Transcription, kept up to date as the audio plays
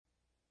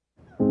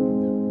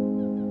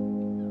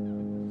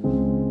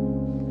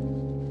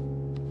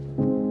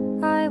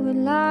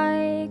would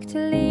like to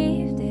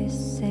leave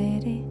this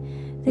city.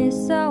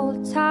 This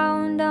old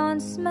town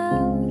don't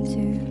smell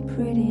too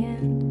pretty,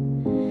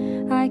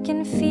 and I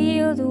can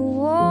feel the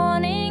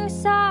warning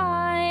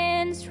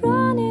signs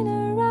running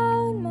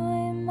around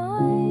my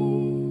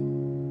mind.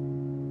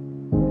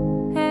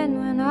 And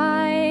when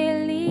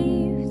I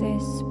leave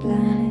this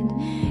planet,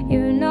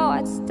 you know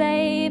I'd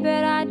stay,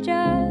 but I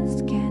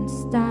just can't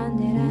stand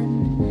it.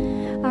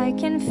 And I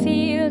can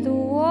feel the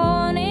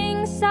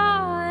warning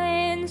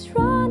signs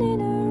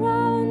running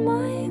around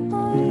my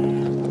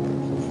mind.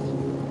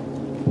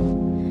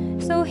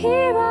 So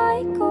here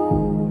I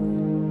go,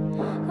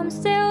 I'm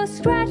still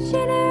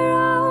scratching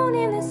around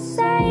in the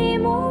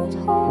same old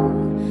hole.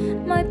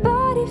 My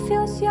body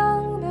feels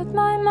young, but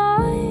my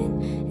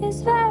mind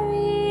is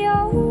very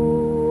old.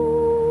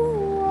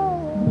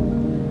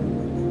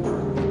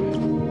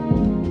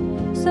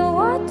 So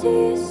what do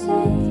you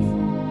say?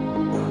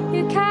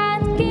 You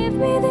can't give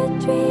me the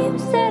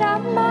dreams that are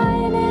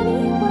mine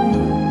anyway.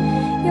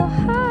 You're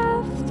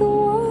half the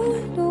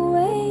world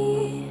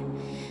away.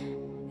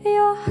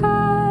 You're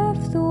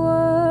half the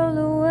world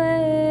away.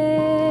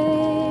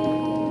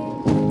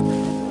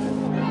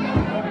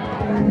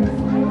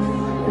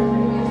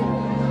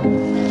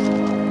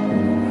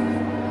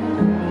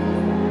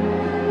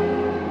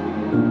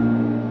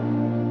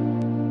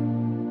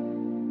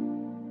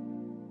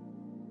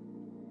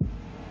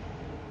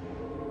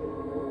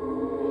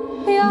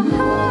 You're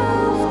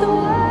half the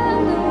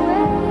world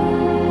away.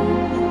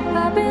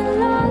 I've been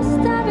lost,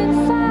 I've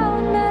been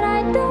found, but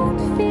I don't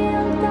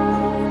feel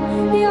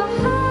down. You're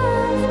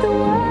half the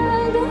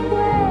world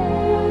away.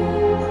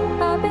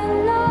 I've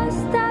been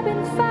lost, I've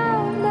been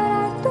found, but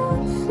I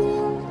don't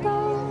feel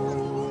down.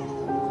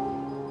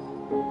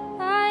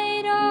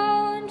 I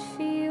don't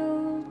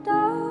feel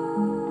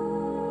down.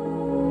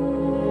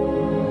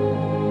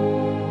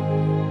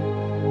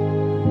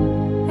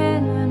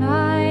 And when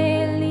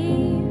I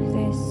leave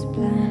this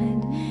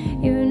planet,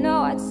 you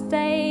know I'd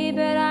stay,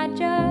 but I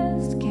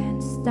just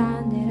can't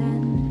stand it.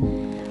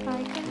 And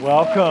I can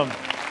Welcome.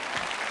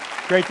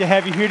 Great to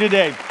have you here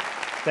today.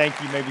 Thank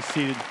you. You may be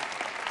seated.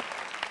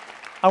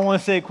 I want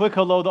to say a quick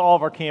hello to all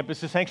of our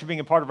campuses. Thanks for being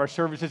a part of our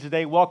services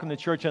today. Welcome to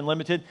Church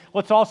Unlimited.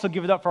 Let's also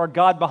give it up for our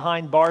God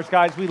Behind Bars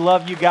guys. We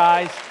love you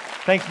guys.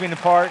 Thanks for being a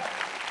part.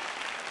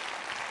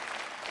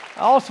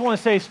 I also want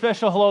to say a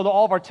special hello to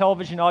all of our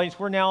television audience.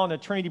 We're now on the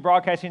Trinity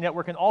Broadcasting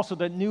Network and also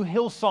the new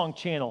Hillsong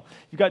channel.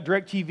 If you've got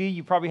DirecTV,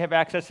 you probably have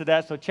access to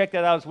that, so check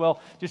that out as well.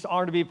 Just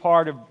honored to be a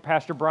part of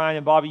Pastor Brian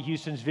and Bobby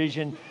Houston's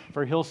vision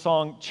for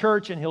Hillsong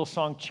Church and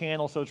Hillsong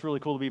Channel, so it's really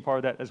cool to be a part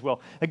of that as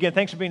well. Again,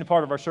 thanks for being a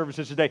part of our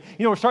services today.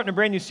 You know, we're starting a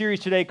brand new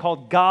series today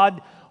called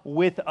God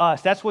with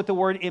Us. That's what the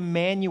word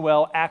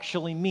Emmanuel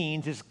actually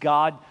means, is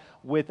God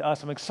with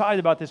us. I'm excited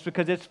about this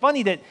because it's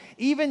funny that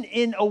even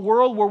in a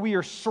world where we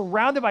are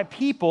surrounded by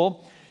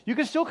people, you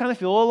can still kind of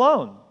feel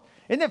alone.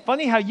 Isn't it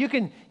funny how you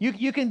can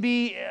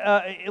be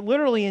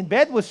literally in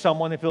bed with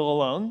someone and feel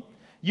alone?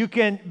 You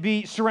can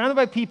be surrounded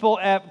by people,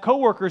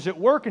 coworkers at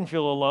work, and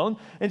feel alone.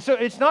 And so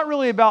it's not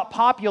really about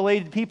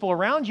populated people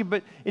around you,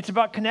 but it's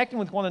about connecting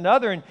with one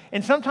another.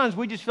 And sometimes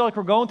we just feel like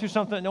we're going through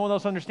something that no one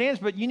else understands,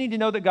 but you need to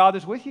know that God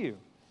is with you.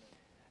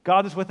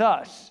 God is with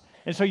us.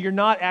 And so you're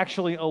not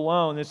actually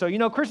alone. And so, you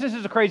know, Christmas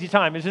is a crazy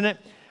time, isn't it?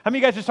 How many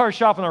of you guys have started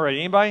shopping already?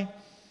 Anybody?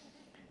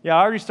 Yeah,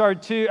 I already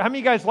started too. How many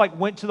of you guys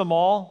went to the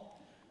mall?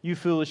 You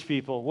foolish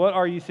people. What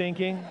are you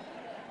thinking?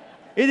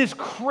 It is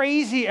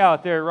crazy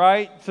out there,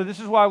 right? So this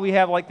is why we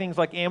have things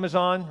like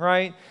Amazon,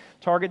 right?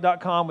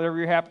 Target.com,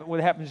 what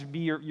happens to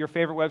be your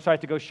favorite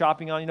website to go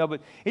shopping on, you know,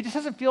 but it just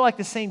doesn't feel like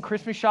the same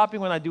Christmas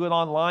shopping when I do it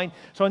online.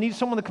 So I need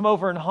someone to come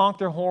over and honk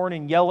their horn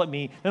and yell at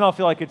me. Then I'll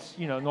feel like it's,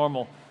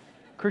 normal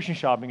Christian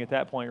shopping at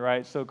that point, right?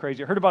 It's so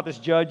crazy. I heard about this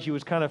judge. He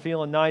was kind of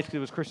feeling nice because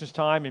it was Christmas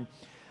time, and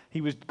he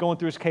was going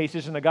through his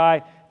cases, and the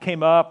guy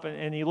came up,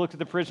 and he looked at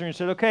the prisoner and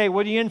said, okay,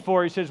 what are you in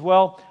for? He says,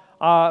 well,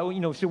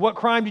 so what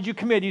crime did you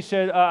commit? He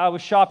said, I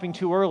was shopping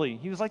too early.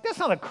 He was like, that's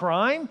not a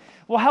crime.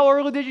 Well, how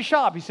early did you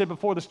shop? He said,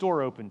 before the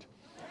store opened.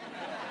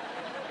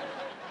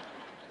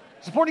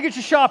 It's important to get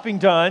your shopping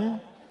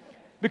done,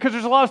 because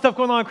there's a lot of stuff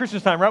going on at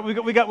Christmas time, right?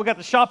 We got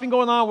the shopping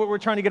going on. We're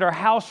trying to get our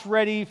house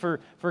ready for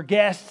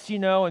guests,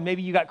 and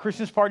maybe you got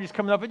Christmas parties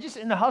coming up. And just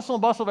in the hustle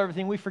and bustle of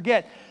everything, we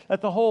forget that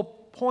the whole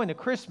point of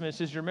Christmas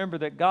is to remember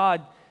that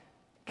God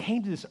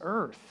came to this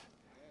earth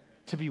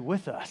to be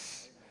with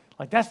us.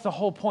 That's the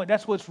whole point.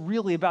 That's what it's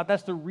really about.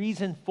 That's the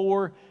reason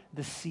for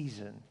the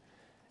season.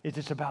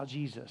 It's about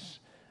Jesus.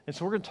 And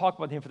so we're going to talk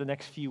about him for the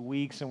next few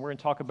weeks, and we're going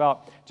to talk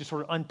about, just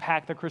sort of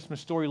unpack the Christmas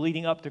story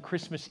leading up to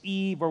Christmas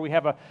Eve, where we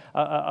have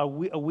a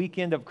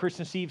weekend of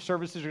Christmas Eve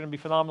services. Are going to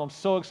be phenomenal. I'm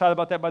so excited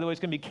about that, by the way.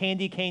 It's going to be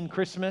Candy Cane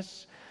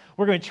Christmas.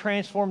 We're going to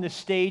transform this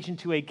stage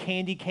into a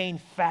candy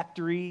cane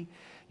factory.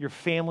 Your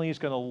family is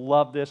going to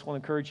love this. I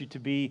want to encourage you to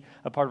be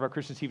a part of our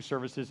Christmas Eve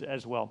services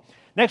as well.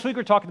 Next week,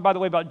 we're talking, by the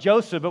way, about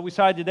Joseph, but we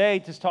decided today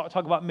to talk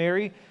about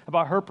Mary,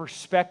 about her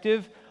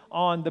perspective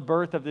on the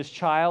birth of this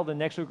child, and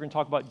next week we're going to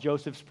talk about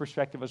Joseph's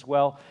perspective as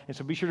well. And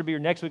so be sure to be here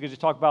next week as we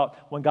talk about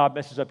when God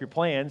messes up your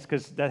plans,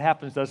 because that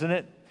happens, doesn't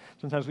it?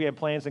 Sometimes we have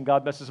plans and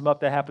God messes them up.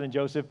 That happened in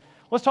Joseph.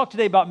 Let's talk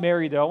today about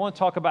Mary, though. I want to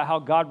talk about how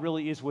God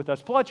really is with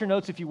us. Pull out your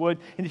notes if you would,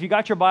 and if you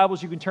got your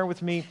Bibles, you can turn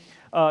with me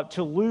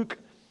to Luke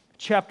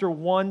chapter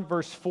 1,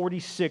 verse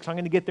 46. I'm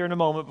going to get there in a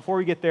moment. Before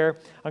we get there,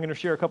 I'm going to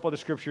share a couple of the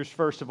scriptures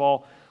first of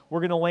all. We're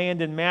going to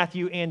land in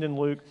Matthew and in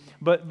Luke.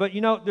 But you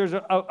know, there's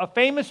a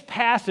famous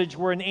passage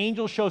where an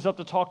angel shows up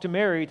to talk to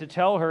Mary to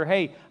tell her,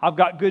 hey, I've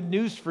got good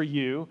news for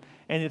you,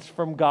 and it's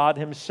from God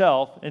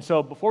himself. And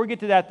so before we get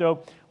to that, though,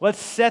 let's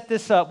set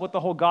this up, what the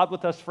whole God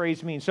with us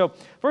phrase means. So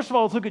first of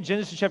all, let's look at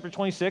Genesis chapter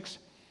 26.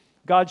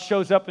 God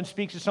shows up and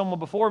speaks to someone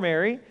before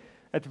Mary.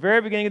 At the very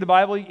beginning of the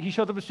Bible, he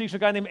shows up and speaks to a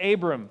guy named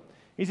Abram.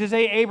 He says,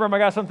 hey, Abram, I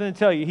got something to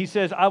tell you. He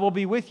says, I will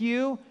be with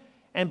you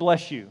and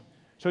bless you.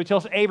 So he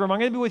tells Abram, I'm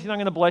going to be with you and I'm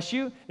going to bless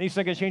you. And he's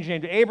not going to change your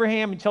name to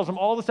Abraham. He tells him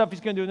all the stuff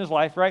he's going to do in his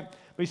life, right?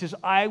 But he says,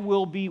 I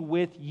will be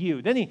with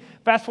you. Then he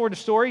fast forward the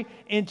story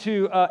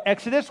into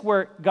Exodus,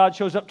 where God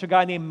shows up to a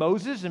guy named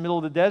Moses in the middle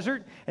of the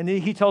desert. And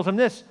then he tells him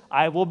this,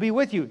 I will be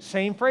with you.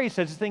 Same phrase,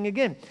 says the thing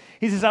again.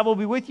 He says, I will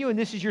be with you, and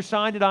this is your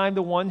sign that I am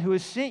the one who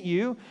has sent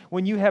you.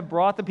 When you have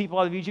brought the people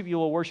out of Egypt, you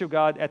will worship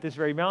God at this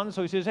very mountain.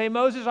 So he says, hey,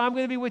 Moses, I'm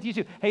going to be with you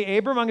too. Hey,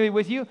 Abram, I'm going to be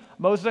with you.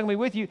 Moses, I'm going to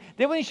be with you.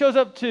 Then when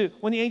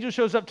the angel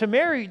shows up to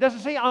Mary, it doesn't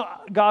say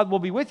God will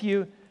be with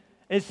you.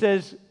 It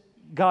says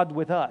God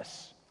with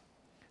us.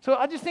 So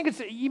I just think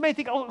you may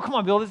think, oh, come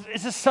on, Bill,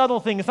 it's a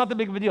subtle thing. It's not that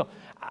big of a deal.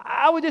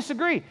 I would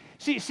disagree.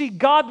 See,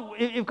 God,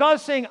 if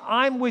God's saying,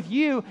 I'm with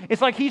you, it's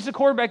like he's the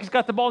quarterback, he's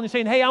got the ball, and he's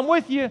saying, hey, I'm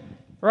with you,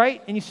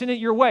 right? And you send it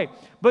your way.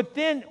 But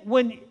then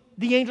when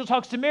the angel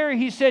talks to Mary,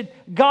 he said,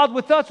 God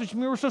with us, which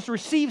means we're supposed to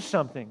receive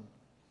something.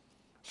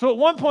 So at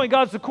one point,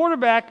 God's the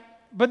quarterback,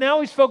 but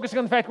now he's focusing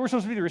on the fact that we're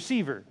supposed to be the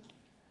receiver.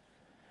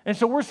 And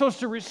so we're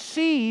supposed to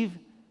receive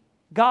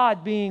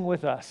God being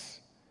with us.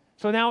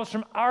 So now it's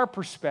from our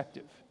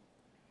perspective.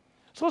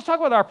 So let's talk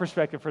about our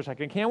perspective for a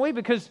second, can't we?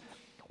 Because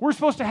we're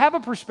supposed to have a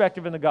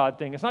perspective in the God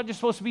thing. It's not just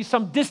supposed to be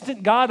some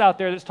distant God out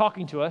there that's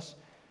talking to us,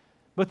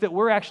 but that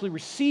we're actually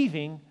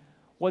receiving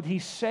what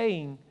he's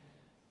saying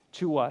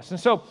to us. And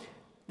so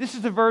this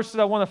is the verse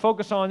that I want to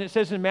focus on. It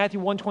says in Matthew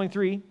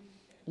 1:23,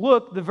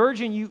 look, the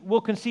virgin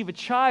will conceive a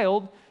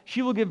child.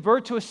 She will give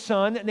birth to a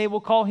son, and they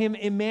will call him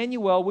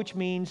Emmanuel, which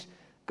means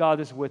God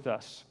is with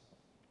us.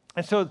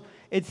 And so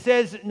it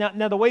says,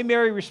 now the way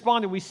Mary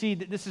responded, we see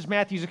that this is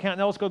Matthew's account.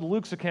 Now let's go to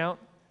Luke's account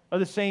of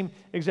the same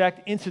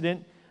exact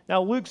incident.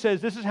 Now Luke says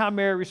this is how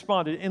Mary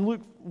responded. In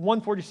Luke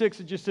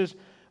 1:46, it just says,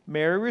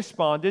 Mary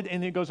responded,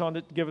 and then it goes on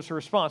to give us her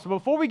response. So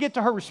before we get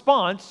to her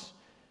response,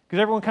 because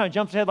everyone kind of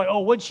jumps ahead like, oh,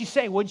 what did she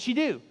say? What did she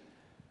do?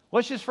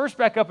 Let's just first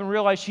back up and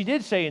realize she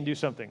did say and do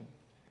something.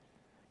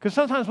 Because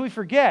sometimes we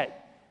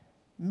forget,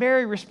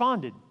 Mary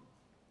responded.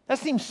 That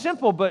seems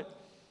simple, but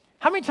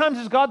how many times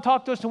has God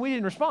talked to us and we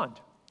didn't respond?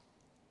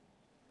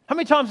 How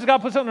many times has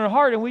God put something in our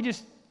heart and we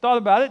just thought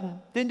about it and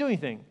didn't do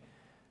anything?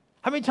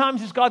 How many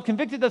times has God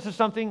convicted us of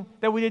something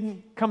that we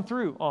didn't come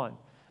through on?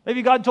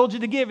 Maybe God told you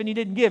to give and you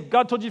didn't give.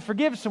 God told you to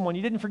forgive someone,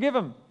 you didn't forgive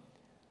him.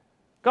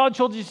 God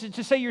told you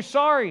to say you're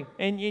sorry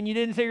and you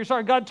didn't say you're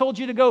sorry. God told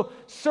you to go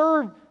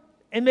serve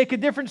and make a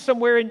difference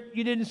somewhere and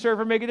you didn't serve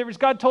or make a difference.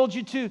 God told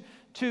you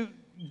to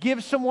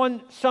give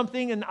someone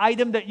something, an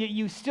item that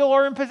you still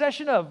are in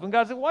possession of. And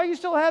God said, why do you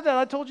still have that?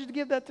 I told you to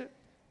give that to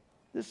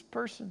this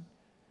person.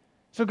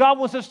 So God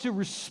wants us to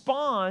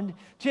respond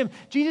to him.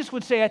 Jesus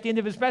would say at the end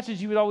of his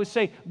message, he would always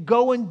say,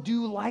 go and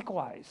do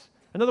likewise.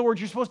 In other words,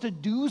 you're supposed to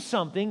do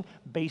something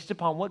based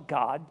upon what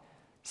God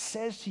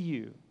says to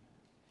you.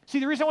 See,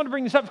 the reason I want to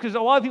bring this up is because a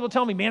lot of people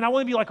tell me, man, I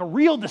want to be like a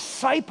real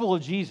disciple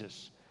of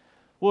Jesus.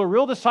 Well, a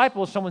real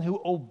disciple is someone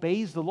who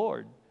obeys the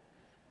Lord.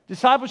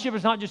 Discipleship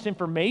is not just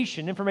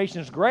information.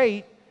 Information is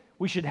great.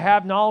 We should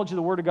have knowledge of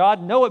the Word of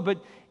God, know it,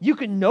 but you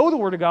can know the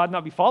Word of God and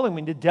not be following. I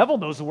mean, the devil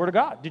knows the Word of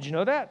God. Did you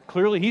know that?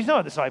 Clearly, he's not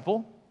a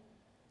disciple.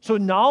 So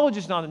knowledge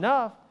is not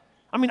enough.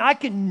 I mean, I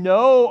can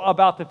know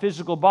about the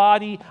physical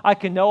body. I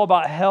can know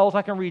about health.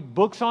 I can read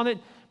books on it.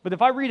 But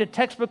if I read a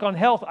textbook on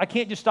health, I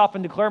can't just stop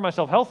and declare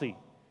myself healthy.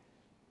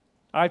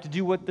 I have to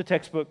do what the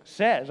textbook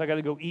says. I got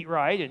to go eat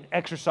right and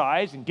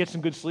exercise and get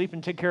some good sleep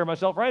and take care of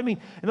myself, right? I mean,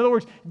 in other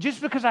words,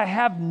 just because I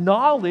have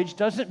knowledge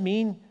doesn't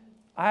mean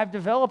I have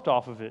developed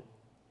off of it.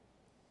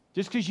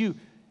 Just because you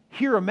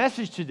hear a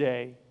message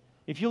today,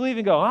 if you leave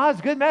and go, it's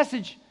a good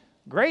message,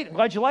 great, I'm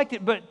glad you liked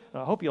it, but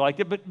I hope you liked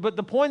it, but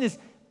the point is,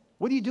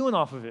 what are you doing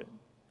off of it?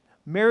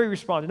 Mary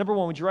responded. Number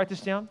one, would you write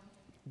this down?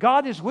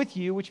 God is with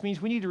you, which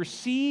means we need to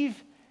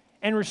receive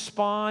and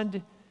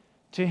respond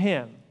to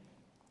him.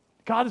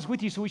 God is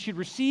with you, so we should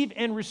receive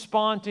and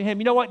respond to him.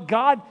 You know what?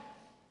 God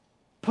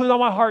put it on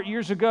my heart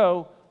years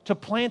ago to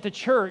plant a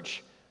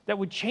church that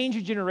would change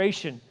a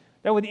generation,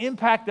 that would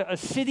impact a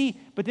city,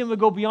 but then would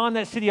go beyond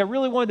that city. I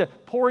really wanted to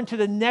pour into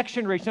the next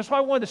generation. That's why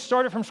I wanted to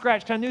start it from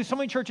scratch, because I knew so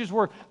many churches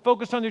were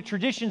focused on the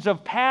traditions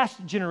of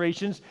past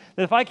generations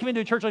that if I came into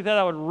a church like that,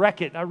 I would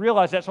wreck it. And I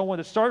realized that, so I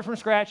wanted to start it from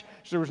scratch,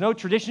 so there was no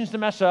traditions to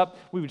mess up.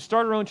 We would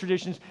start our own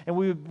traditions, and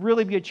we would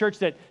really be a church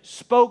that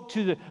spoke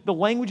to the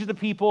language of the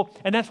people,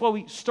 and that's why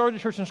we started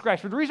the church from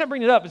scratch. But the reason I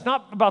bring it up is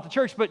not about the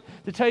church, but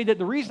to tell you that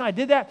the reason I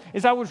did that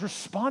is I was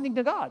responding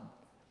to God.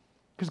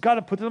 Because God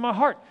had put it in my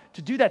heart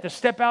to do that, to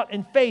step out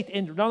in faith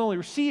and not only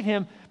receive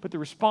Him, but to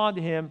respond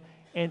to Him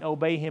and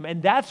obey Him.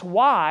 And that's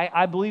why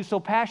I believe so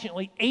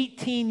passionately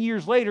 18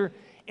 years later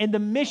in the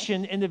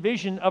mission and the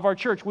vision of our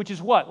church, which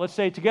is what? Let's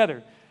say it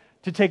together.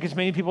 To take as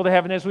many people to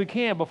heaven as we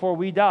can before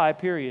we die,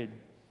 period.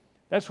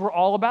 That's what we're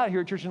all about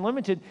here at Church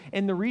Unlimited.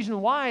 And the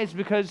reason why is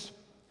because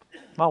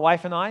my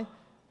wife and I,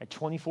 at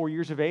 24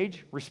 years of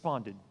age,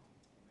 responded.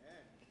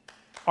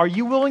 Are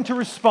you willing to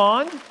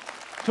respond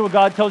to what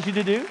God tells you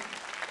to do?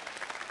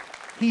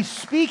 He's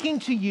speaking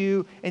to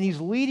you, and He's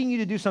leading you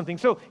to do something.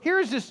 So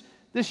here's this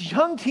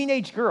young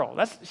teenage girl.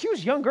 She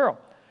was a young girl.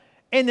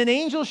 And an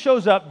angel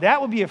shows up.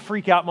 That would be a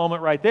freak out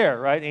moment right there,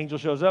 right? Angel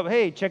shows up.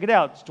 Hey, check it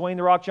out. It's Dwayne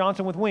 "The Rock"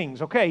 Johnson with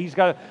wings. Okay, he's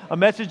got a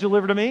message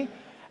delivered to me.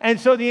 And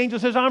so the angel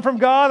says, I'm from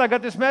God. I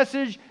got this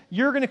message.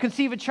 You're going to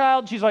conceive a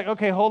child. She's like,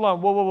 okay, hold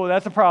on. Whoa.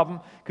 That's a problem.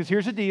 Because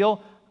here's the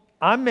deal.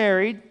 I'm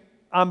married.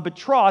 I'm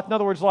betrothed. In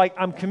other words, like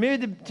I'm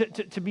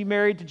committed to be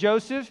married to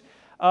Joseph.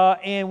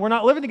 And we're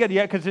not living together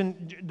yet because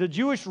in the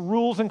Jewish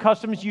rules and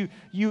customs,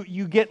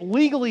 you get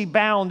legally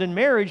bound in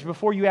marriage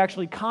before you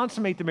actually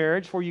consummate the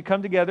marriage, before you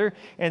come together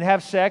and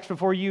have sex,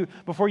 before you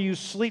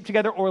sleep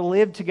together or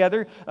live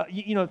together.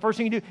 The first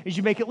thing you do is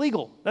you make it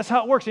legal. That's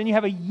how it works. And you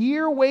have a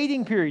year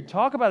waiting period.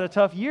 Talk about a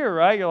tough year,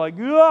 right? You're like,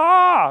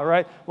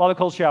 right? A lot of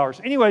cold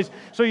showers. Anyways,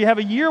 so you have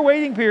a year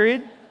waiting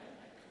period.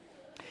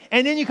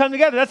 And then you come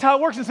together. That's how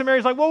it works. And some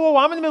Mary's like, whoa,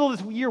 I'm in the middle of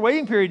this year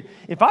waiting period.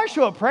 If I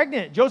show up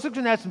pregnant, Joseph's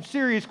going to have some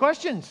serious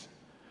questions.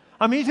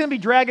 I mean, he's going to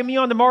be dragging me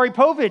on to Maury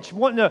Povich,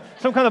 wanting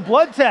some kind of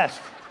blood test.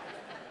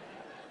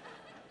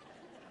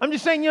 I'm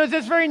just saying,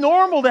 it's very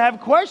normal to have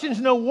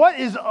questions, know what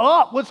is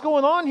up, what's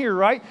going on here,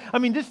 right? I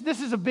mean, this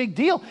is a big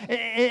deal.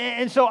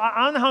 And so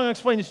I don't know how I'm going to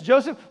explain this to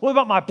Joseph. What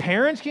about my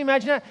parents? Can you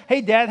imagine that?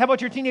 Hey, Dad, how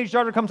about your teenage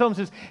daughter comes home and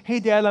says,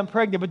 hey, Dad, I'm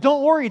pregnant, but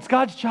don't worry, it's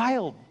God's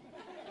child.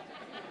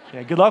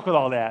 Yeah, good luck with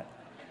all that.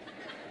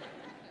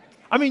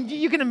 I mean,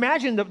 you can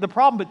imagine the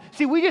problem, but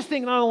see, we just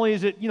think not only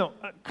is it,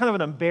 kind of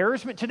an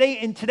embarrassment.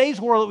 In today's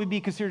world, it would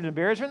be considered an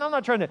embarrassment. I'm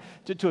not trying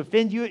to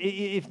offend you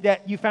if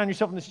that you found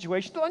yourself in the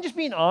situation. I'm just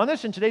being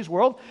honest. In today's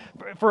world,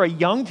 for a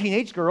young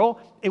teenage girl,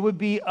 it would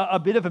be a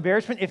bit of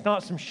embarrassment, if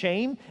not some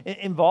shame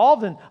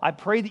involved. And I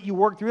pray that you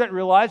work through that and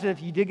realize that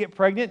if you did get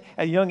pregnant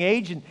at a young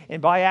age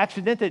and by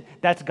accident,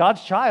 that's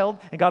God's child,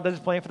 and God does His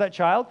plan for that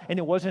child, and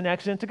it wasn't an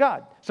accident to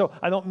God. So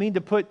I don't mean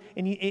to put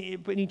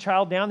any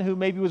child down who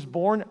maybe was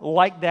born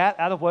like that,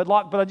 out of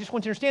wedlock, but I just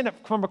want you to understand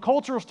that from a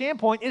cultural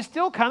standpoint, it's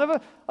still kind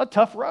of a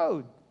tough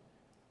road.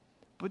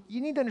 But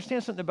you need to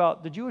understand something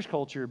about the Jewish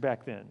culture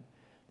back then.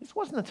 This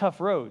wasn't a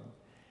tough road.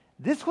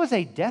 This was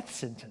a death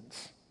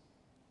sentence.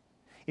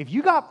 If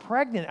you got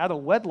pregnant out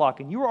of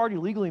wedlock and you were already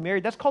legally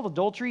married, that's called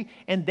adultery,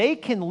 and they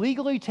can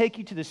legally take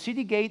you to the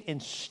city gate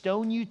and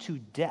stone you to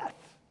death.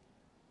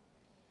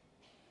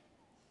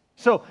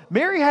 So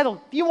Mary had a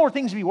few more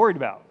things to be worried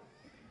about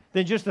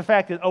than just the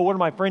fact that, what are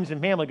my friends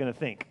and family going to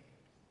think?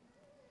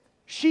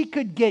 She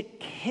could get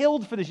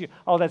killed for this.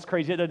 Oh, that's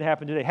crazy. That doesn't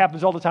happen today. It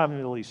happens all the time in the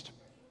Middle East.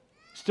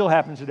 Still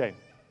happens today.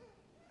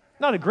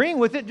 Not agreeing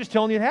with it, just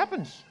telling you it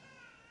happens.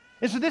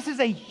 And so this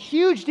is a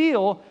huge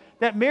deal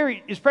that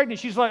Mary is pregnant.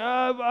 She's like,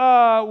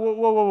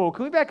 whoa.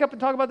 Can we back up and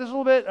talk about this a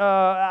little bit?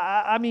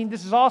 I mean,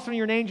 this is awesome.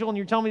 You're an angel and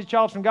you're telling me the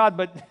child's from God,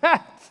 but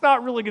it's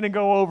not really going to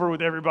go over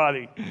with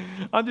everybody.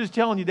 I'm just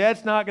telling you,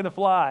 that's not going to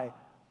fly.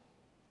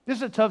 This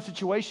is a tough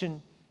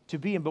situation to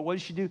be in, but what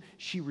did she do?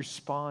 She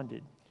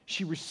responded.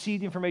 She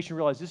received the information and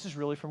realized this is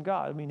really from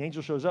God. I mean, an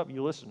angel shows up and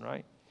you listen,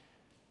 right?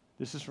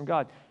 This is from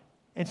God.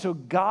 And so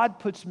God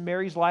puts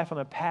Mary's life on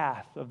a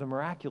path of the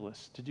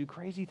miraculous to do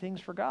crazy things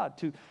for God,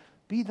 to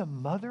be the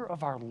mother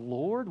of our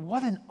Lord.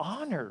 What an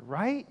honor,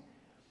 right?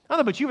 I don't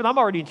know about you, but I'm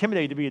already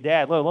intimidated to be a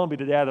dad, let alone be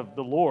the dad of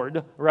the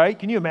Lord, right?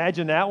 Can you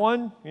imagine that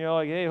one?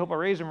 Like, hey, I hope I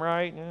raise him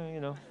right,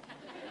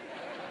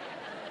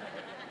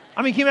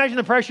 I mean, can you imagine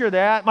the pressure of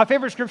that? My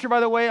favorite scripture, by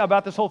the way,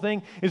 about this whole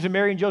thing is when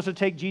Mary and Joseph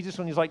take Jesus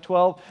when he's like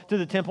 12 to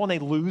the temple and they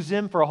lose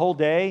him for a whole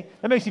day.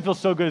 That makes me feel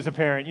so good as a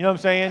parent. You know what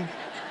I'm saying?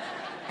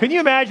 Can you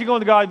imagine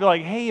going to God and be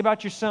like, hey,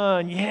 about your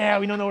son? Yeah,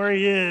 we don't know where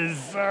he is.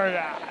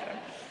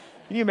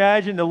 Can you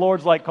imagine the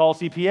Lord's like, call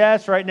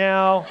CPS right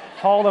now,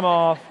 haul them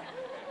off.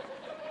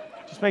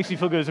 Just makes me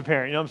feel good as a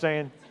parent. You know what I'm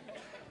saying?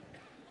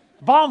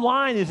 Bottom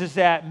line is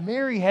that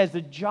Mary has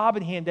the job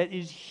in hand that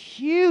is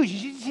huge.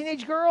 She's a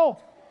teenage girl.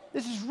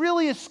 This is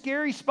really a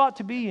scary spot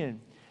to be in. And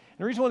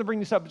the reason I want to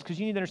bring this up is because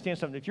you need to understand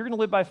something. If you're going to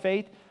live by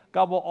faith,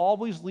 God will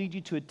always lead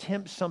you to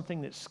attempt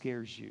something that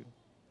scares you.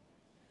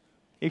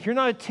 If you're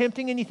not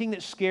attempting anything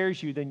that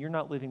scares you, then you're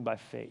not living by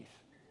faith.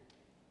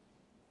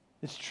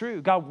 It's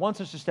true. God wants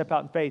us to step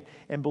out in faith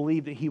and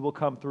believe that he will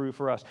come through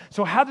for us.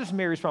 So how does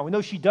Mary respond? We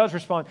know she does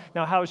respond.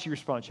 Now, how does she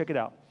respond? Check it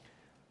out.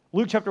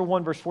 Luke chapter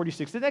 1, verse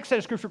 46. The next set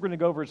of scripture we're going to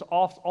go over is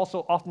also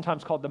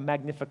oftentimes called the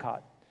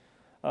Magnificat.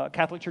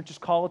 Catholic churches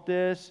call it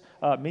this.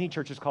 Many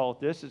churches call it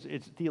this.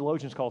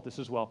 Theologians call it this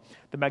as well,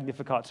 the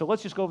Magnificat. So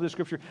let's just go over the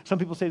scripture. Some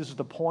people say this is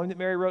the poem that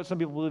Mary wrote. Some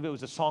people believe it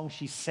was a song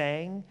she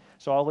sang.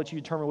 So I'll let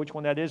you determine which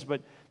one that is.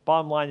 But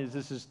bottom line is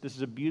this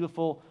is a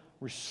beautiful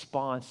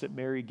response that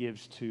Mary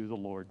gives to the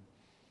Lord.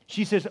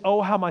 She says,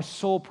 "Oh, how my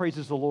soul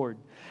praises the Lord,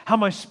 how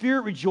my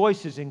spirit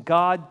rejoices in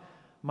God,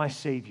 my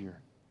Savior."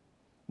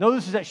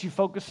 Notice that she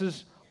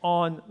focuses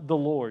on the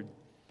Lord.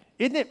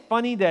 Isn't it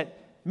funny that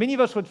many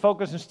of us would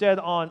focus instead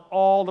on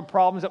all the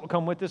problems that would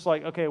come with this?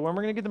 Like, okay, when am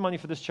I going to get the money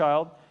for this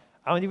child?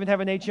 I don't even have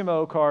an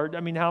HMO card. I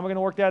mean, how am I going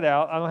to work that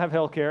out? I don't have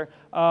health care.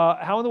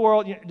 How in the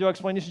world do I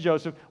explain this to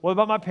Joseph? What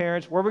about my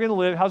parents? Where are we going to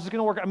live? How's this going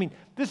to work? I mean,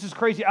 this is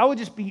crazy. I would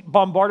just be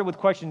bombarded with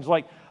questions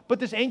like, but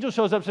this angel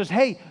shows up and says,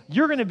 hey,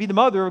 you're going to be the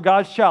mother of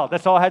God's child.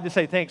 That's all I had to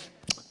say. Thanks.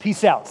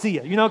 Peace out. See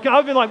ya. You know,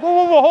 I've been like,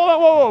 whoa, hold on,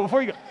 whoa,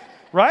 before you go.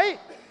 Right?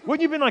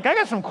 Wouldn't you have been like, I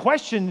got some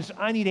questions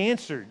I need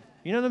answered.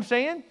 You know what I'm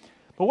saying?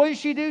 But what does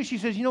she do? She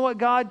says, you know what,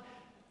 God?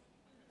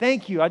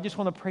 Thank you. I just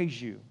want to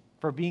praise you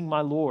for being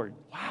my Lord.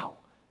 Wow.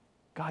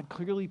 God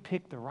clearly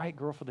picked the right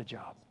girl for the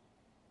job.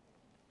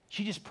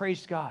 She just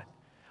praised God.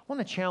 I want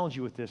to challenge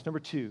you with this. Number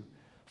 2,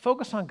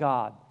 focus on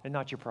God and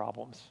not your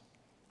problems.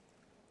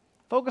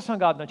 Focus on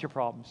God, not your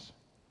problems.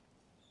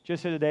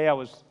 Just the other day, I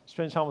was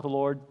spending time with the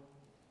Lord.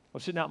 I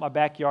was sitting out in my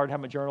backyard,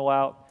 had my journal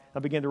out. I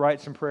began to write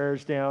some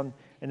prayers down.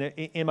 And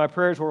in my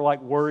prayers were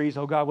like worries.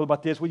 Oh, God, what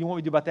about this? What do you want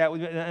me to do about that?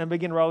 And I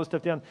began to write all this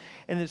stuff down.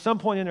 And at some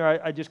point in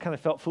there, I just kind of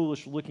felt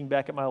foolish looking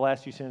back at my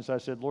last few sentences. I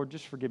said, Lord,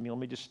 just forgive me. Let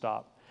me just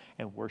stop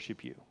and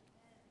worship you.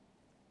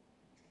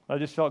 I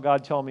just felt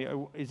God telling me,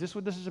 is this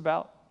what this is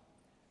about?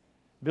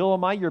 Bill,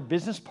 am I your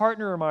business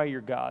partner or am I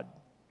your God?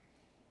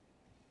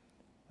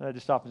 And I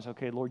just stopped and said,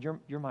 okay, Lord,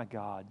 you're my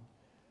God.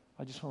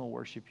 I just want to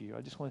worship you.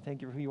 I just want to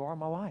thank you for who you are in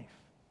my life.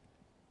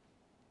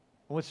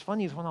 And what's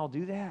funny is when I'll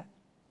do that,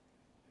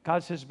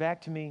 God says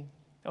back to me,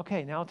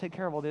 okay, now I'll take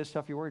care of all this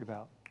stuff you're worried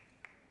about.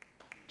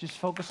 Just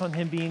focus on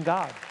him being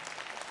God.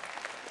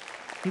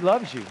 He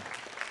loves you.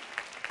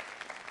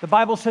 The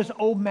Bible says,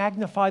 oh,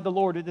 magnify the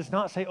Lord. It does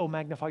not say, oh,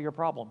 magnify your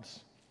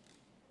problems.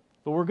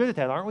 But we're good at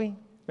that, aren't we?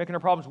 Making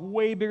our problems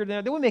way bigger than they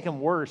are. Then we make them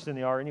worse than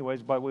they are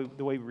anyways by the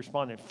way we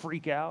respond and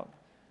freak out.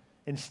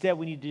 Instead,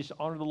 we need to just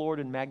honor the Lord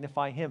and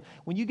magnify him.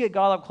 When you get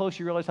God up close,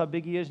 you realize how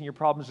big he is and your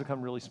problems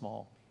become really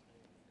small.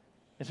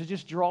 And so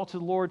just draw to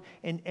the Lord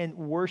and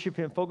worship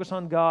him. Focus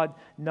on God,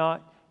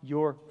 not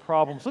your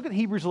problems. Look at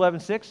Hebrews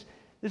 11:6.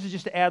 This is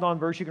just an add-on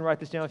verse. You can write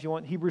this down if you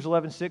want. Hebrews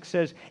 11:6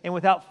 says, and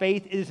without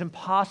faith it is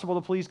impossible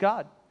to please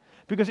God.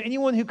 Because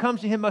anyone who comes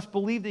to him must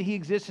believe that he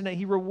exists and that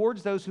he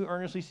rewards those who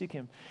earnestly seek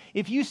him.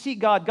 If you seek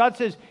God, God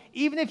says,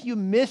 even if you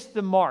miss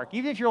the mark,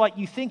 even if you're like,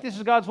 you think this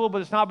is God's will,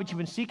 but it's not, but you've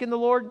been seeking the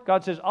Lord,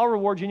 God says, I'll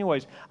reward you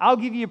anyways. I'll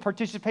give you a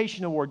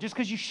participation award just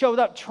because you showed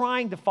up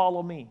trying to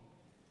follow me.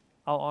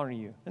 I'll honor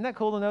you. Isn't that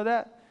cool to know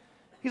that?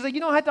 He's like, you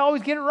don't have to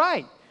always get it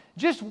right.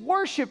 Just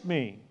worship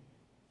me,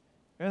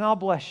 and I'll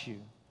bless you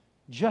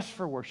just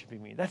for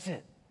worshiping me. That's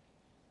it.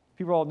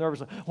 People are all nervous.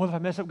 Like, what if I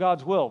mess up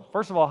God's will?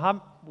 First of all,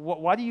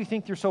 why do you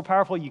think you're so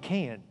powerful you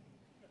can?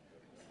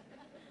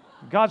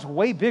 God's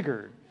way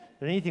bigger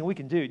than anything we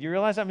can do. Do you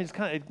realize that? I mean,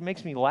 it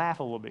makes me laugh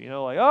a little bit. You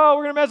know, like, oh,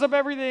 we're going to mess up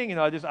everything. You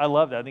know, I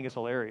love that. I think it's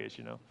hilarious,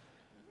 you know.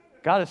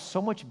 God is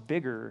so much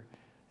bigger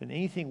than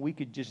anything we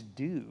could just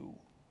do.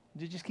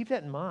 Just keep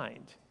that in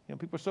mind. You know,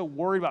 people are so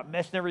worried about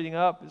messing everything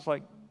up. It's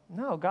like,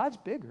 no, God's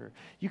bigger.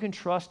 You can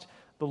trust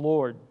the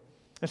Lord.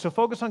 And so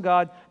focus on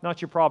God,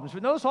 not your problems.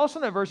 But notice also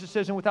in that verse it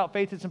says, and without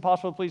faith it's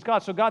impossible to please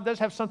God. So God does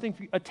have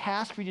a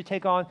task for you to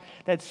take on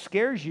that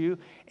scares you.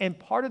 And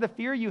part of the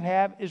fear you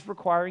have is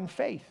requiring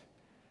faith.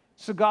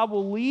 So God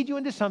will lead you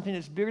into something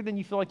that's bigger than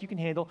you feel like you can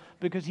handle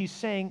because he's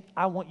saying,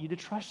 I want you to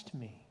trust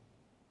me.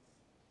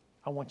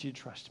 I want you to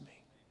trust me.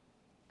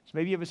 So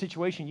maybe you have a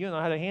situation you don't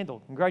know how to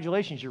handle.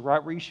 Congratulations, you're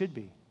right where you should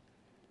be.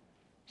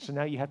 So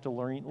now you have to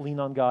lean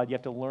on God. You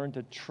have to learn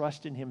to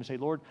trust in him and say,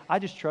 Lord, I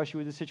just trust you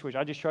with this situation.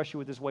 I just trust you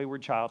with this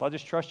wayward child. I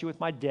just trust you with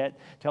my debt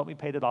to help me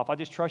pay that off. I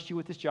just trust you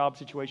with this job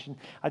situation.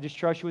 I just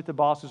trust you with the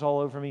bosses all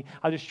over me.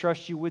 I just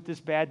trust you with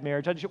this bad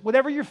marriage.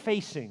 Whatever you're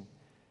facing,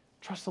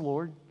 trust the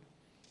Lord.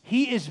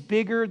 He is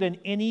bigger than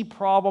any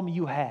problem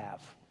you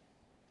have.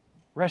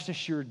 Rest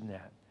assured in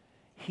that.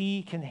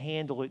 He can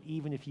handle it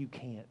even if you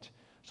can't.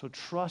 So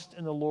trust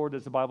in the Lord,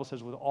 as the Bible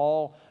says, with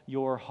all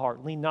your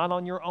heart. Lean not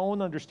on your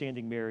own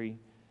understanding, Mary,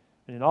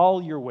 and in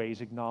all your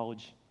ways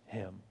acknowledge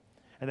him.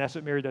 And that's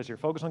what Mary does here.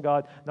 Focus on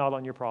God, not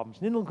on your problems.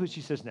 And then look what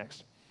she says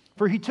next.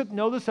 For he took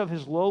notice of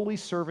his lowly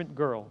servant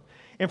girl.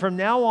 And from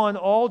now on,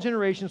 all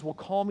generations will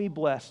call me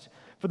blessed.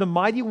 For the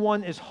mighty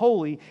one is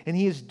holy, and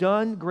he has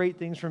done great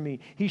things for me.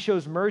 He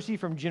shows mercy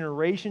from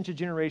generation to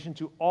generation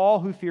to all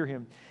who fear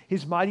him.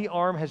 His mighty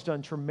arm has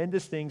done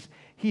tremendous things.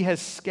 He has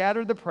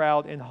scattered the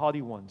proud and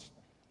haughty ones.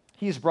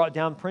 He has brought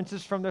down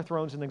princes from their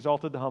thrones and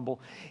exalted the humble.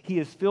 He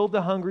has filled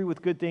the hungry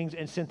with good things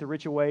and sent the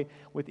rich away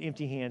with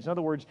empty hands. In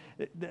other words,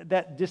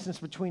 that distance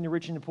between the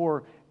rich and the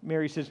poor,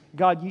 Mary says,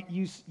 God,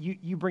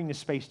 you bring the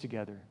space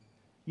together.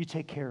 You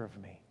take care of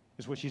me,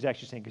 is what she's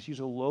actually saying, because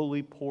she's a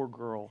lowly, poor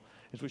girl,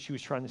 is what she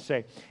was trying to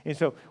say. And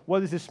so what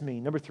does this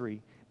mean? Number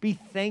 3, be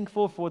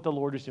thankful for what the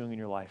Lord is doing in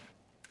your life.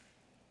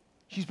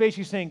 She's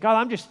basically saying, God,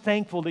 I'm just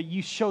thankful that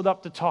you showed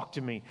up to talk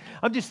to me.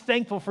 I'm just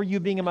thankful for you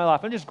being in my life.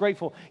 I'm just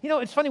grateful. You know,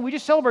 it's funny, we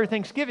just celebrated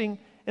Thanksgiving,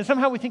 and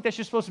somehow we think that's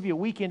just supposed to be a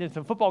weekend and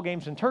some football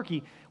games in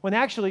Turkey, when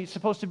actually it's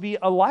supposed to be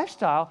a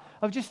lifestyle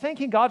of just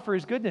thanking God for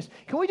his goodness.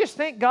 Can we just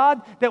thank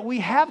God that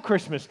we have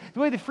Christmas, that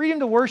we have the freedom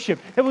to worship,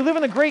 that we live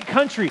in a great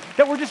country,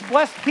 that we're just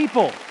blessed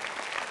people?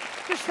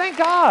 Just thank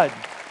God.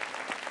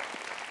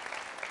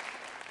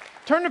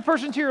 Turn the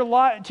person to your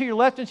left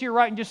and to your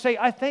right and just say,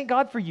 I thank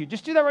God for you.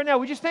 Just do that right now.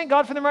 We just thank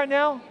God for them right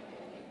now.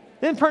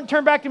 Then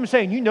turn back to them and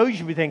say, you know you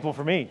should be thankful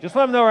for me. Just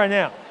let them know right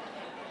now.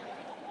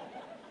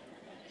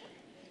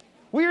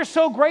 We are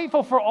so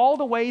grateful for all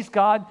the ways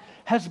God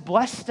has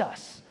blessed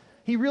us.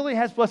 He really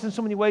has blessed in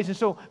so many ways. And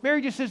so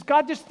Mary just says,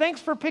 God, just thanks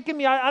for picking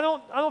me. I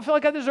don't feel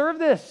like I deserve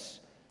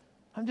this.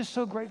 I'm just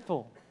so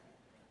grateful.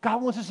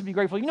 God wants us to be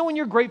grateful. You know, when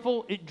you're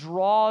grateful, it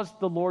draws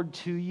the Lord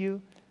to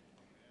you.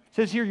 It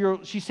says here,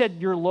 she said,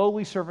 you're a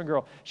lowly servant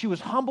girl. She was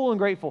humble and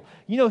grateful.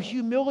 You know,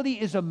 humility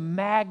is a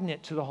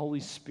magnet to the Holy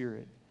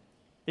Spirit.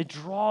 It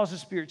draws the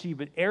Spirit to you.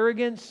 But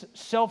arrogance,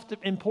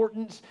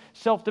 self-importance,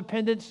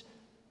 self-dependence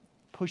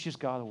pushes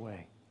God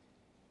away.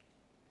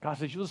 God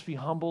says, you'll just be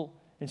humble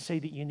and say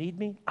that you need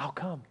me. I'll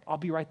come. I'll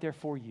be right there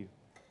for you.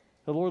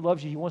 The Lord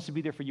loves you. He wants to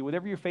be there for you.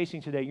 Whatever you're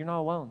facing today, you're not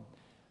alone.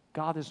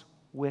 God is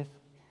with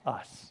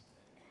us.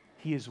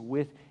 He is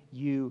with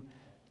you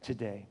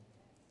today.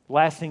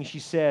 Last thing she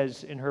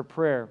says in her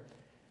prayer,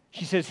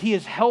 she says, he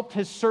has helped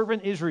his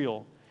servant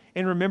Israel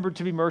and remembered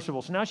to be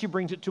merciful. So now she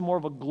brings it to more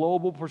of a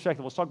global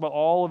perspective. Let's talk about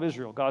all of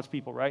Israel, God's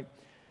people, right?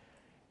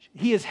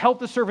 He has helped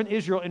the servant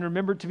Israel and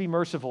remembered to be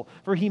merciful,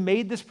 for he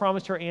made this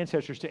promise to our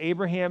ancestors, to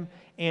Abraham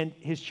and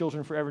his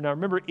children forever. Now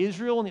remember,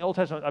 Israel in the Old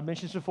Testament, I've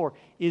mentioned this before,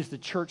 is the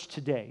church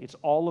today. It's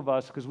all of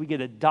us because we get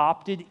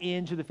adopted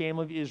into the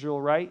family of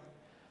Israel, right?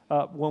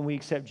 When we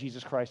accept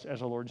Jesus Christ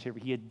as our Lord and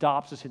Savior. He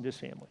adopts us into his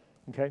family,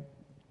 okay?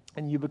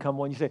 And you become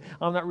one. You say,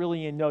 I'm not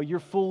really in. No, you're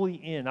fully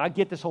in. I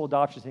get this whole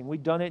adoption thing.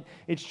 We've done it.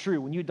 It's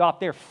true. When you adopt,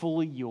 they're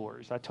fully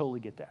yours. I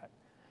totally get that.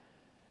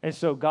 And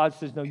so God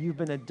says, no, you've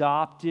been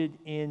adopted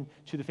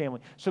into the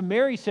family. So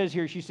Mary says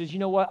here, she says, you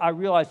know what? I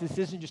realize this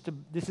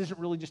isn't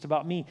really just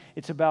about me.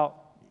 It's about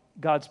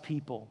God's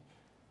people.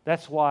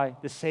 That's why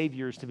the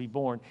Savior is to be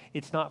born.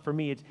 It's not for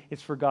me.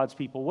 It's for God's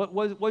people.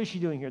 What is she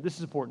doing here? This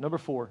is important. Number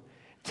 4,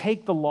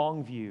 take the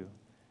long view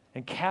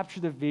and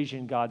capture the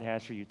vision God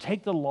has for you.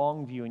 Take the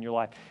long view in your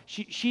life.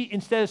 She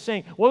instead of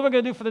saying, what am I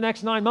going to do for the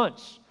next 9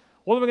 months?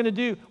 What am I going to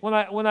do when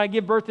I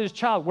give birth to this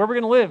child? Where are we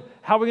going to live?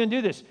 How are we going to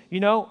do this? You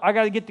know, I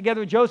got to get together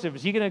with Joseph.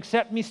 Is he going to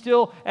accept me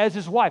still as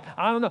his wife?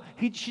 I don't know.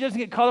 She doesn't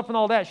get caught up in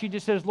all that. She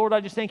just says, Lord,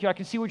 I just thank you. I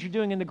can see what you're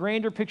doing in the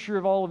grander picture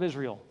of all of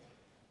Israel.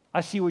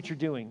 I see what you're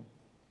doing.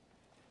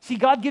 See,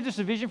 God gives us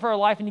a vision for our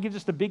life and he gives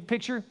us the big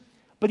picture,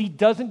 but he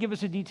doesn't give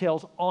us the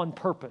details on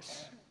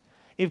purpose.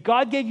 If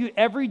God gave you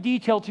every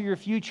detail to your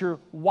future,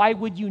 why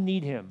would you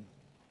need him?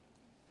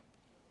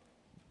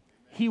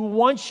 He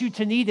wants you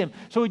to need him.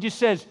 So he just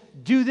says,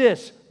 do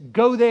this,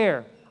 go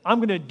there. I'm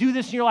going to do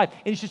this in your life.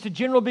 And it's just a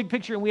general big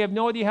picture, and we have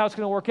no idea how it's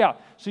going to work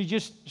out. So you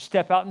just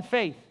step out in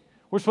faith.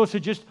 We're supposed to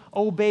just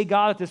obey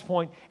God at this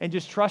point and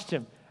just trust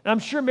him. And I'm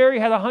sure Mary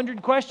had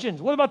 100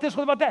 questions. What about this?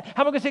 What about that?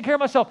 How am I going to take care of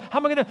myself? How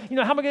am I going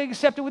to get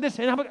accepted with this?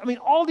 And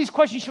all these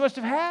questions she must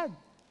have had.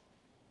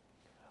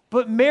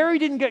 But Mary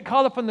didn't get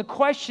caught up in the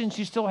questions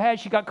she still had.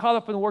 She got caught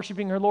up in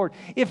worshiping her Lord.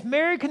 If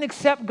Mary can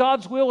accept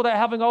God's will without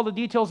having all the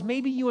details,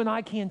 maybe you and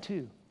I can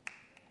too.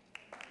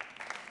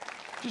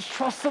 Just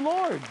trust the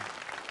Lord.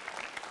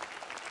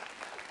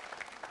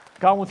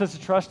 God wants us to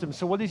trust him.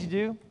 So what does he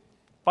do?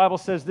 The Bible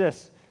says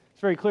this.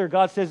 It's very clear.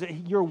 God says that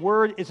your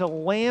word is a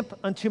lamp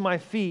unto my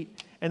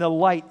feet and a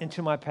light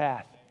into my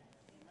path.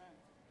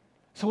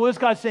 So what is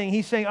God saying?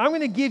 He's saying, I'm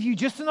going to give you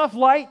just enough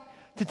light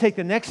to take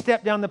the next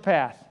step down the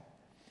path.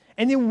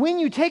 And then when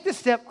you take the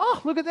step,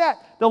 oh, look at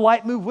that. The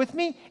light moved with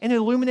me and it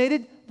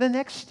illuminated the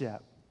next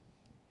step.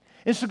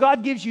 And so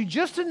God gives you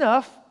just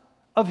enough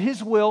of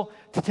his will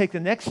to take the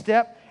next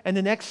step and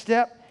the next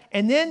step,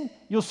 and then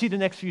you'll see the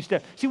next few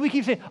steps. See, we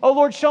keep saying, oh,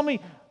 Lord, show me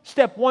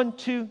step 1,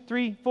 2,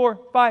 3, 4,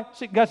 5,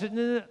 6. God said,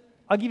 no.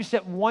 I'll give you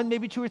step 1,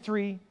 maybe 2 or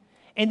 3.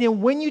 And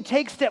then when you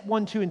take step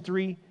 1, 2, and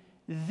 3,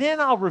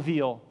 then I'll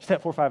reveal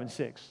step 4, 5, and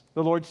 6.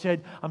 The Lord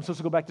said, I'm supposed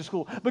to go back to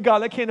school. But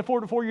God, I can't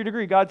afford a 4-year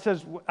degree. God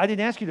says, I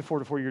didn't ask you to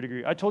afford a 4-year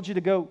degree. I told you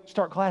to go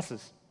start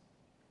classes.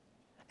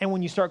 And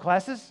when you start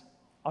classes,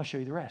 I'll show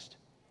you the rest.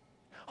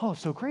 Oh,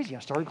 it's so crazy. I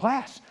started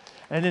class.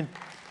 And then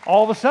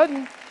all of a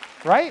sudden,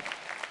 right?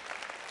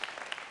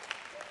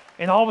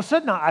 And all of a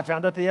sudden, I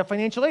found out they have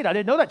financial aid. I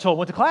didn't know that until I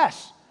went to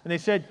class. And they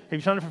said, have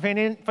you signed up for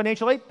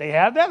financial aid? They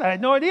have that? I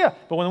had no idea.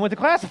 But when I went to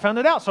class, I found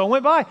it out. So I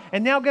went by.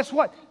 And now guess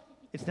what?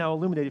 It's now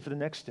illuminated for the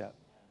next step.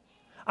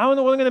 I don't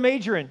know what I'm going to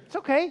major in. It's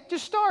okay.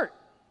 Just start.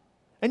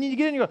 And then you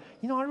get in and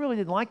you go, I really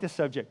didn't like this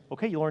subject.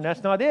 Okay, you learn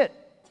that's not it.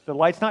 The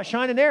light's not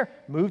shining there.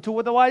 Move to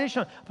what the light is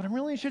shining. But I'm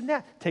really interested in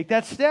that. Take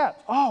that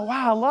step. Oh,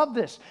 wow, I love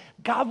this.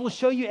 God will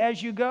show you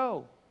as you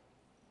go.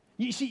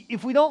 You see,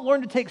 if we don't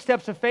learn to take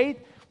steps of faith,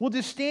 we'll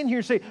just stand here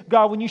and say,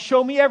 God, when you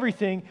show me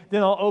everything,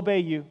 then I'll obey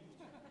you.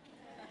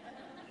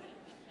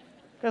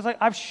 God's like,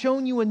 I've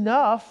shown you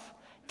enough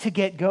to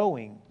get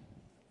going.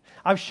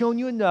 I've shown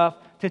you enough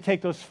to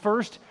take those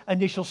first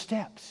initial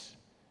steps.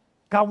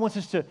 God wants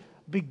us to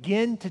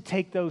begin to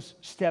take those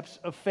steps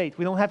of faith.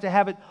 We don't have to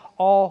have it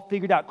all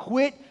figured out.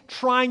 Quit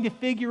trying to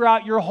figure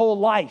out your whole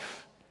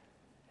life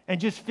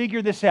and just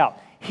figure this out.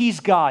 He's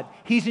God.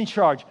 He's in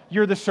charge.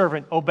 You're the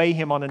servant. Obey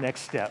him on the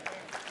next step.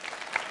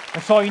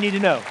 That's all you need to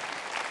know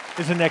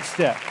is the next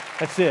step.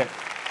 That's it.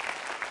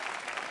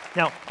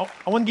 Now,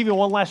 I want to give you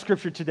one last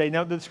scripture today.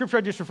 Now, the scripture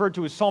I just referred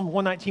to is Psalm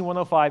 119,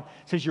 105. It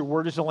says, your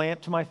word is a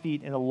lamp to my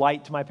feet and a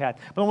light to my path.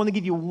 But I want to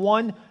give you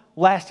one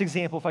last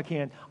example, if I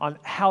can, on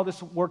how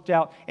this worked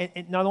out.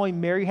 And not only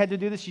Mary had to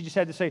do this, she just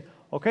had to say,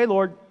 okay,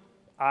 Lord,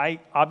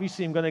 I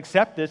obviously am going to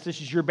accept this. This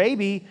is your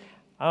baby.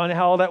 I don't know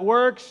how all that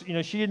works. You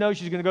know, she didn't know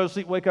she was going to go to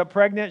sleep, wake up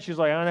pregnant. She was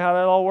like, I don't know how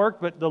that all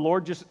worked, but the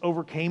Lord just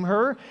overcame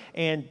her,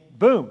 and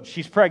boom,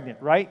 she's pregnant,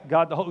 right?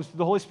 God, the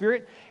Holy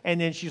Spirit. And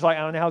then she's like,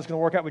 I don't know how it's going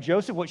to work out with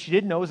Joseph. What she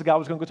didn't know is that God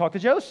was going to go talk to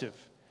Joseph.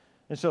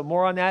 And so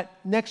more on that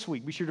next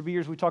week. Be sure to be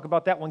here as we talk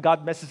about that when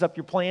God messes up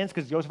your plans,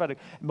 because Joseph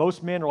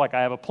most men are like,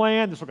 I have a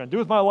plan. This is what I'm going to do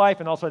with my life.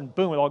 And all of a sudden,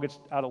 boom, it all gets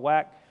out of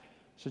whack.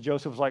 So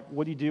Joseph was like,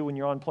 what do you do when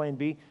you're on plan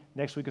B?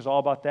 Next week is all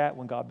about that,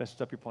 when God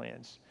messes up your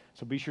plans.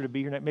 So be sure to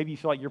be here. Maybe you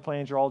feel like your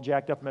plans are all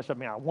jacked up, messed up.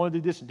 Man, I wanted to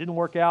do this and didn't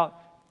work out.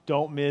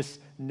 Don't miss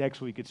next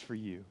week. It's for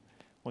you.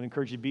 I want to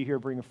encourage you to be here.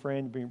 Bring a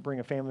friend, bring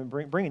a family,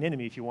 bring an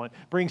enemy if you want.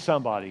 Bring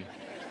somebody.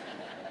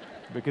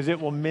 Because it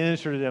will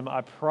minister to them.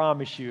 I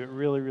promise you, it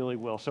really, really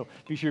will. So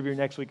be sure to be here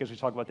next week as we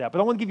talk about that. But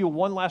I want to give you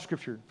one last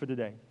scripture for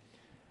today.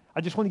 I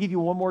just want to give you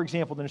one more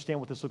example to understand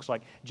what this looks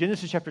like.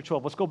 Genesis chapter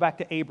 12. Let's go back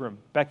to Abram,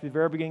 back to the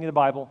very beginning of the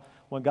Bible,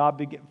 when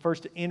God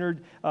first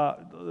entered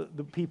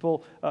the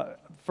people,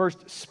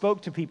 first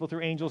spoke to people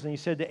through angels, and he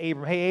said to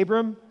Abram, hey,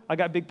 Abram, I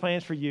got big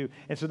plans for you.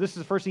 And so this is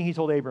the first thing he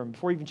told Abram,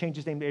 before he even changed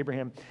his name to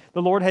Abraham.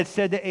 The Lord had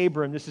said to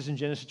Abram, this is in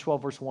Genesis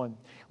 12, verse 1,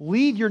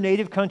 leave your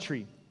native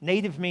country.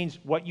 Native means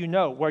what you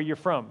know, where you're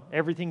from,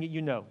 everything that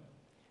you know.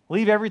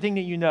 Leave everything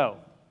that you know.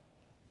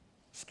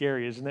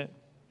 Scary, isn't it?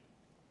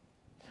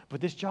 But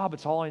this job,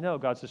 it's all I know.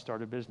 God says,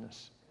 start a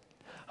business.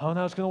 Oh,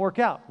 no, it's going to work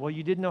out. Well,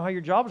 you didn't know how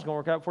your job was going to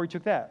work out before you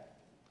took that.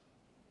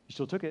 You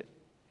still took it.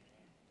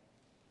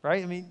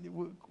 Right? I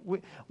mean,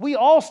 we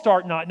all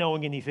start not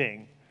knowing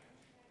anything.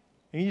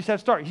 And you just have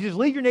to start. He says,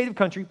 leave your native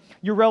country,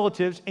 your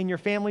relatives, and your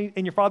family,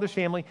 and your father's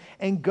family,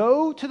 and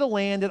go to the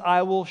land that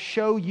I will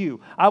show you.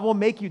 I will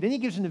make you. Then he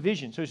gives him the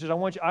vision. So he says,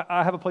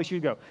 I have a place for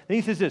you to go. Then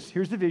he says this,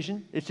 here's the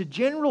vision. It's a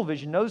general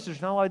vision. Notice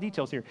there's not a lot of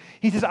details here.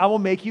 He says, I will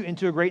make you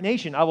into a great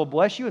nation. I will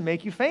bless you and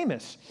make you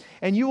famous.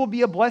 And you will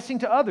be a blessing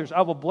to others. I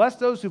will bless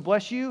those who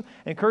bless you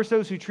and curse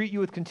those who treat you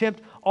with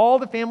contempt. All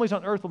the families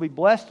on earth will be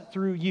blessed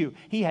through you.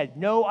 He had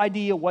no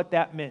idea what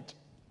that meant.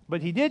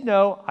 But he did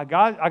know, I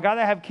got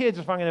to have kids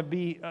if I'm going to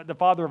be the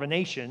father of a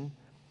nation.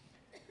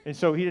 And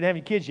so he didn't have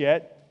any kids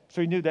yet.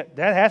 So he knew that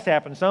has to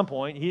happen at some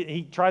point.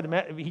 He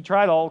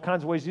tried all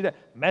kinds of ways to do that.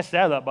 Messed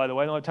that up, by the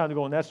way. I don't have time to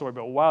go in that story,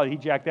 but wow, he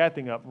jacked that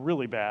thing up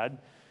really bad.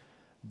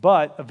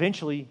 But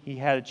eventually he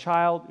had a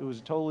child. It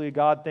was totally a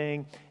God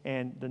thing,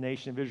 and the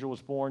nation of Israel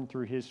was born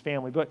through his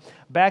family. But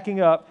backing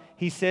up,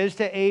 he says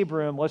to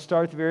Abram, let's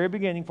start at the very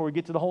beginning before we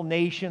get to the whole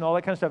nation, all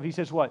that kind of stuff. He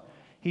says what?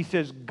 He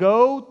says,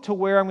 go to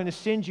where I'm going to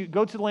send you.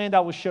 Go to the land I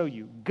will show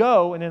you.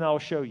 Go, and then I will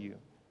show you.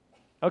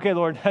 Okay,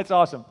 Lord, that's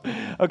awesome.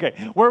 Okay,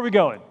 where are we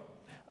going?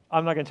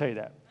 I'm not going to tell you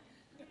that.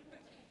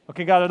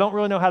 Okay, God, I don't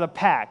really know how to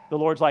pack. The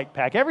Lord's like,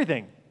 pack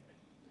everything,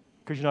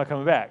 because you're not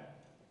coming back.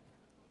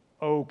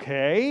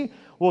 Okay,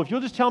 well, if you'll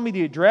just tell me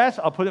the address,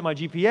 I'll put it in my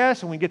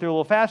GPS, and we can get there a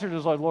little faster. The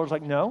Lord's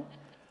like, no,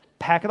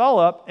 pack it all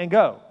up and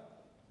go.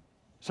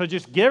 So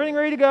just get everything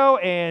ready to go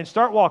and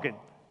start walking.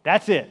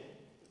 That's it.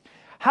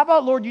 How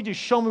about, Lord, you just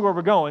show me where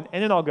we're going,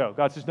 and then I'll go?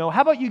 God says, no.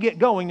 How about you get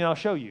going, and I'll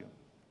show you?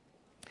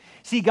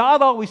 See,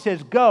 God always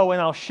says, go,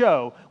 and I'll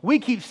show. We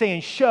keep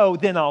saying, show,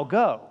 then I'll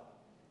go.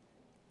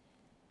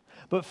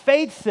 But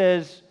faith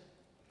says,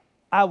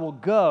 I will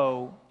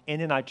go,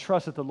 and then I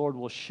trust that the Lord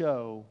will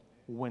show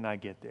when I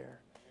get there.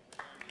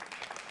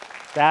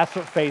 That's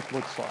what faith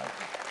looks like.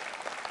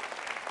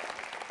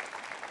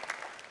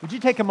 Would you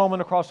take a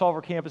moment across all of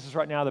our campuses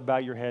right now to bow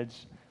your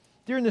heads?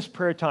 During this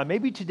prayer time,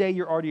 maybe today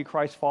you're already a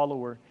Christ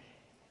follower,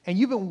 and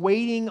you've been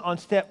waiting on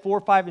step 4,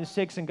 5, and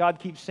 6, and God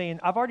keeps saying,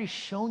 I've already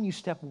shown you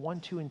step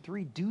 1, 2, and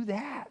 3. Do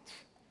that.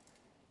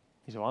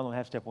 He said, well, I don't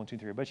have step 1, 2,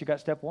 and 3. But you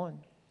got step 1.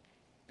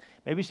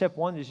 Maybe step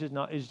 1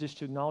 is just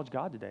to acknowledge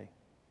God today.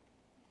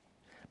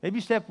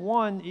 Maybe step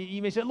 1,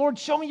 you may say, Lord,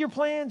 show me your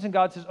plans. And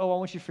God says, oh, I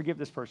want you to forgive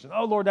this person.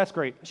 Oh, Lord, that's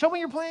great. Show me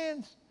your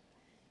plans.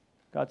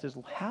 God says,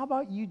 well, how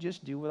about you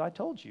just do what I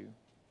told you?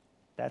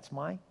 That's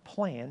my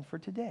plan for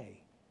today.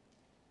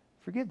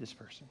 Forgive this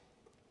person.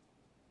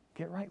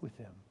 Get right with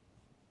them.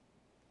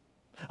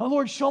 Oh,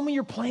 Lord, show me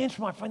your plans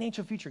for my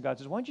financial future. God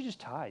says, why don't you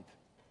just tithe?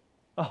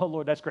 Oh,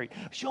 Lord, that's great.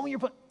 Show me your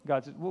plan.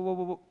 God says, whoa, whoa,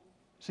 whoa, whoa.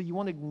 So you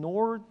want to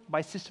ignore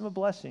my system of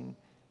blessing,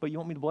 but you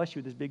want me to bless you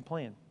with this big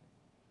plan.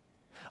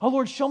 Oh,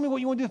 Lord, show me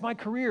what you want to do with my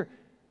career.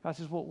 God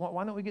says, well,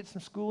 why don't we get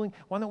some schooling?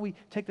 Why don't we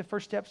take the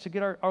first steps to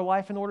get our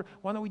life in order?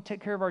 Why don't we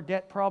take care of our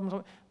debt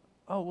problems?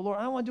 Oh, well, Lord,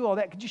 I don't want to do all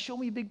that. Could you show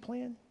me a big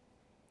plan?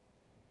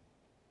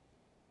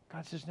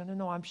 God says,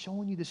 no, I'm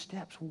showing you the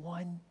steps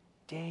one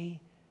day,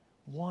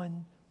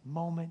 one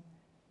moment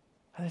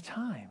at a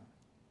time.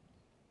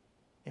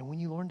 And when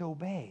you learn to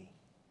obey,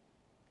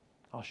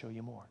 I'll show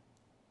you more.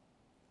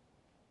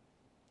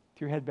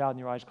 With your head bowed and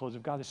your eyes closed,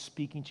 if God is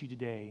speaking to you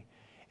today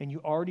and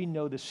you already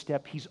know the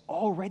step He's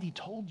already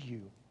told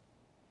you,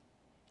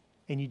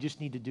 and you just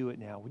need to do it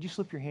now, would you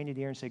slip your hand in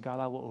the air and say, God,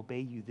 I will obey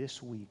you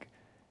this week?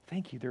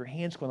 Thank you. There are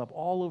hands going up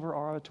all over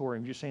our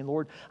auditorium. You're saying,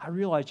 Lord, I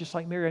realize just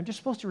like Mary, I'm just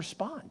supposed to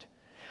respond.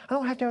 I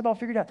don't have to have it all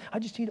figured out. I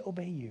just need to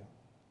obey you.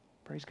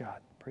 Praise God.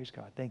 Praise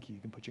God. Thank you.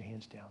 You can put your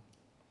hands down.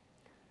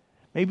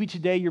 Maybe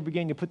today you're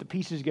beginning to put the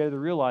pieces together to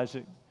realize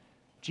that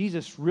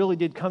Jesus really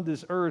did come to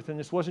this earth, and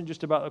this wasn't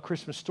just about a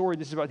Christmas story.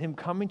 This is about Him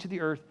coming to the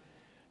earth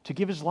to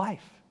give His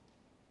life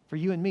for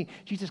you and me.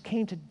 Jesus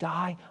came to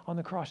die on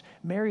the cross.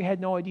 Mary had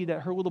no idea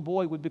that her little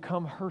boy would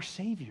become her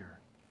Savior.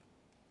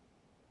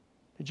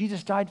 That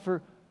Jesus died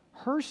for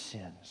her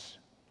sins,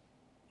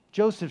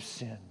 Joseph's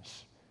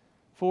sins,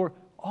 for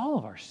all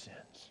of our sins.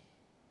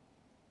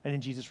 And then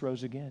Jesus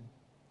rose again.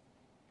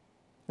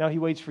 Now He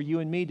waits for you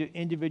and me to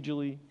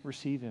individually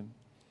receive Him.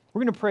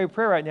 We're going to pray a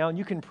prayer right now, and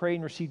you can pray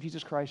and receive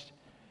Jesus Christ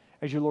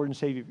as your Lord and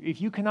Savior. If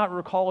you cannot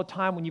recall a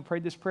time when you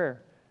prayed this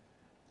prayer,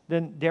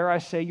 then dare I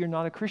say you're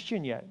not a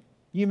Christian yet.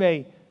 You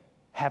may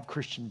have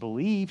Christian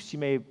beliefs, you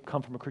may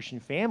come from a Christian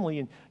family,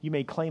 and you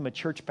may claim a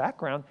church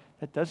background.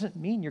 That doesn't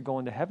mean you're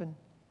going to heaven.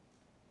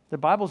 The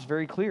Bible's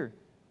very clear.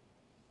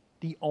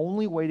 The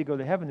only way to go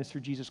to heaven is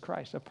through Jesus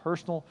Christ, a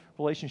personal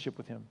relationship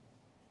with Him.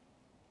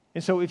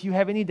 And so if you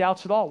have any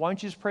doubts at all, why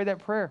don't you just pray that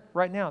prayer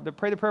right now?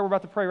 Pray the prayer we're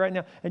about to pray right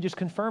now and just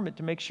confirm it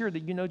to make sure that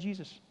you know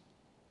Jesus.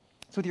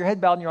 So with your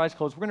head bowed and your eyes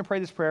closed, we're going to pray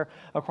this prayer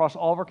across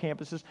all of our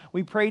campuses.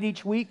 We pray it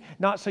each week,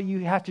 not so you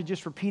have to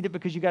just repeat it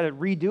because you got to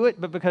redo it,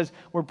 but because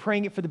we're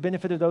praying it for the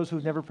benefit of those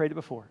who've never prayed it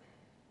before.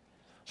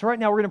 So right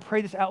now we're going to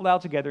pray this out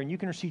loud together, and you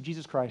can receive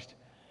Jesus Christ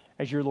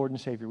as your Lord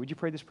and Savior. Would you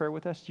pray this prayer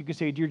with us? You can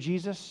say, Dear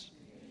Jesus,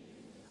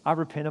 I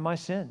repent of my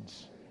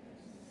sins.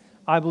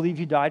 I believe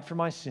you died for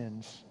my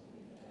sins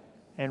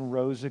and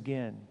rose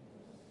again.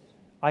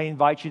 I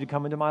invite you to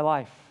come into my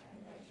life,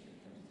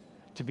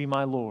 to be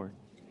my Lord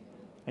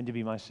and to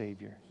be my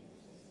Savior.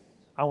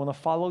 I want to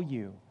follow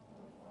you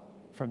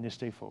from this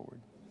day forward.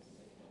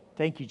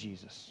 Thank you,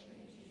 Jesus,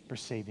 for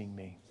saving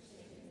me.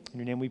 In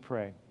your name we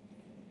pray.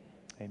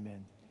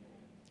 Amen.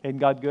 Isn't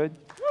God good?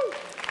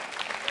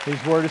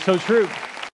 His word is so true.